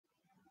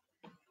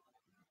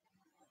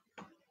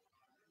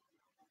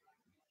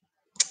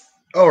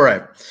All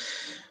right.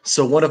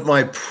 So one of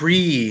my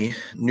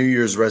pre-New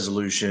Year's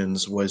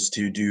resolutions was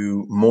to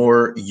do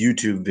more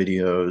YouTube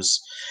videos.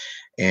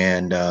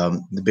 And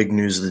the big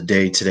news of the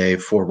day today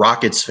for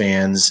Rockets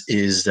fans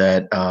is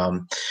that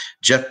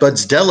Jeff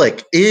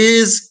Bzdelik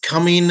is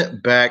coming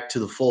back to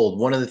the fold.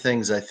 One of the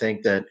things I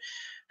think that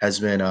has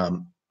been, I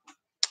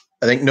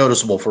think,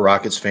 noticeable for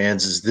Rockets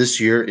fans is this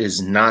year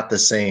is not the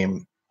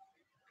same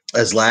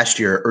as last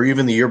year or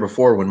even the year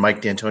before when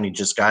Mike D'Antoni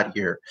just got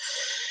here.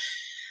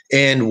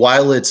 And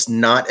while it's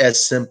not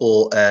as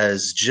simple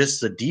as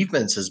just the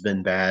defense has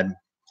been bad,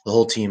 the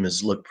whole team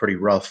has looked pretty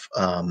rough,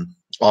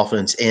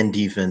 offense and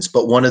defense.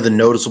 But one of the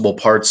noticeable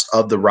parts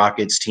of the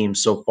Rockets team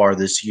so far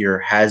this year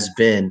has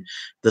been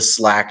the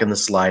slack and the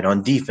slide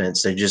on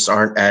defense. They just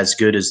aren't as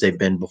good as they've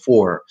been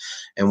before.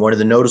 And one of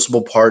the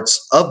noticeable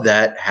parts of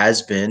that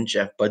has been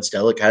Jeff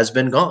Bzdelik has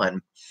been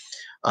gone.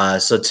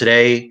 So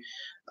today,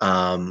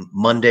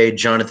 Monday,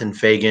 Jonathan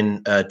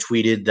Fagan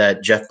tweeted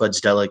that Jeff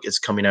Bzdelik is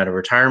coming out of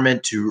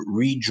retirement to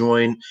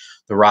rejoin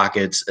the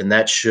Rockets, and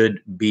that should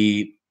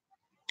be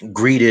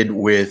greeted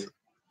with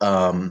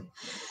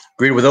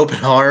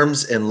open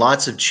arms and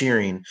lots of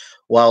cheering.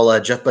 While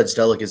Jeff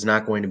Bzdelik is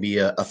not going to be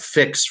a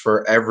fix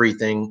for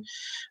everything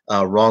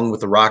wrong with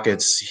the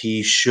Rockets,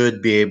 he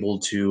should be able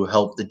to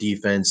help the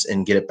defense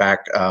and get it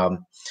back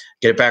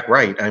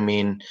right. I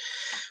mean,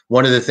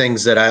 one of the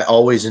things that I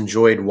always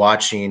enjoyed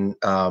watching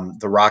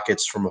the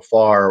Rockets from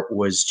afar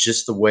was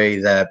just the way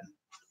that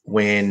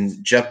when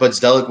Jeff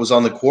Bzdelik was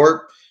on the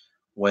court,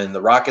 when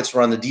the Rockets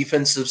were on the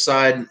defensive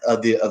side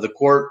of the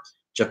court,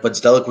 Jeff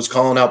Bzdelik was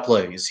calling out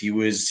plays. He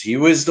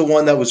was the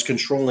one that was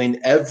controlling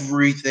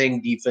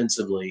everything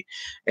defensively,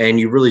 and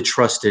you really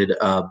trusted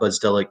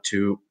Bzdelik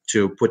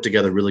to put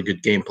together really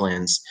good game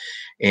plans.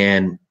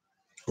 And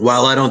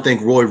while I don't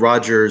think Roy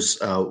Rogers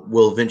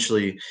will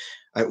eventually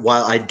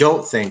while I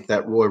don't think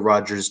that Roy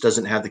Rogers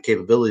doesn't have the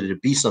capability to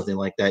be something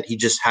like that, he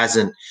just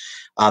hasn't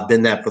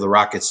been that for the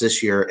Rockets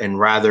this year, and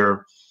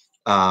rather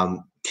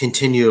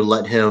continue to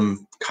let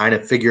him kind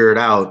of figure it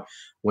out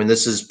when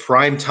this is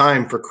prime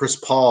time for Chris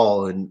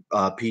Paul and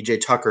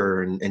PJ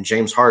Tucker and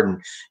James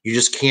Harden. You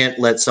just can't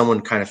let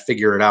someone kind of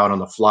figure it out on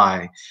the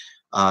fly.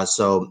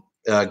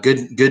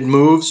 Good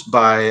moves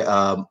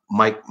by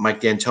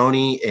Mike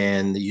D'Antoni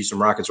and the Houston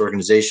Rockets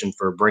organization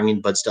for bringing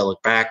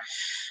Bzdelik back.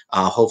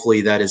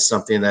 Hopefully that is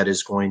something that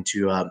is going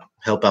to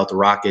help out the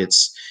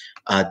Rockets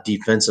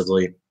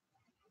defensively,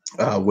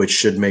 which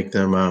should make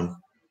them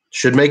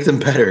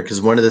better.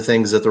 Because one of the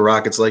things that the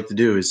Rockets like to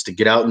do is to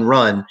get out and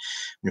run.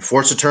 When you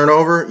force a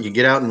turnover, you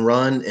get out and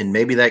run, and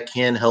maybe that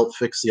can help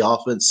fix the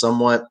offense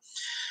somewhat.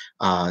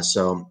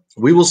 So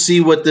we will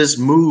see what this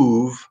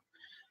move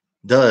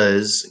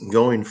does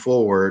going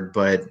forward,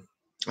 but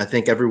I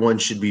think everyone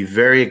should be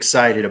very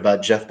excited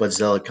about Jeff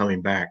Bzdelik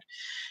coming back.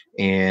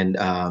 And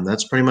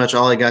that's pretty much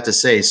all I got to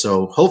say.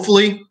 So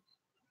hopefully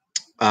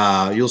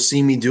you'll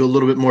see me do a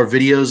little bit more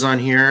videos on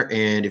here.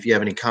 And if you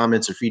have any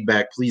comments or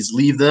feedback, please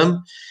leave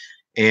them.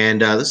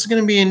 And this is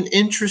going to be an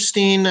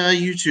interesting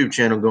YouTube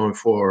channel going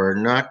forward,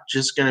 not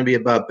just going to be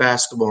about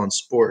basketball and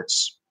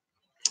sports.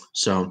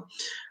 So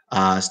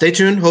stay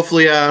tuned.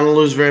 Hopefully I don't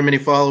lose very many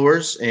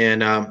followers.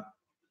 And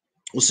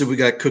we'll see what we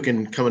got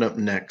cooking coming up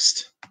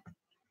next.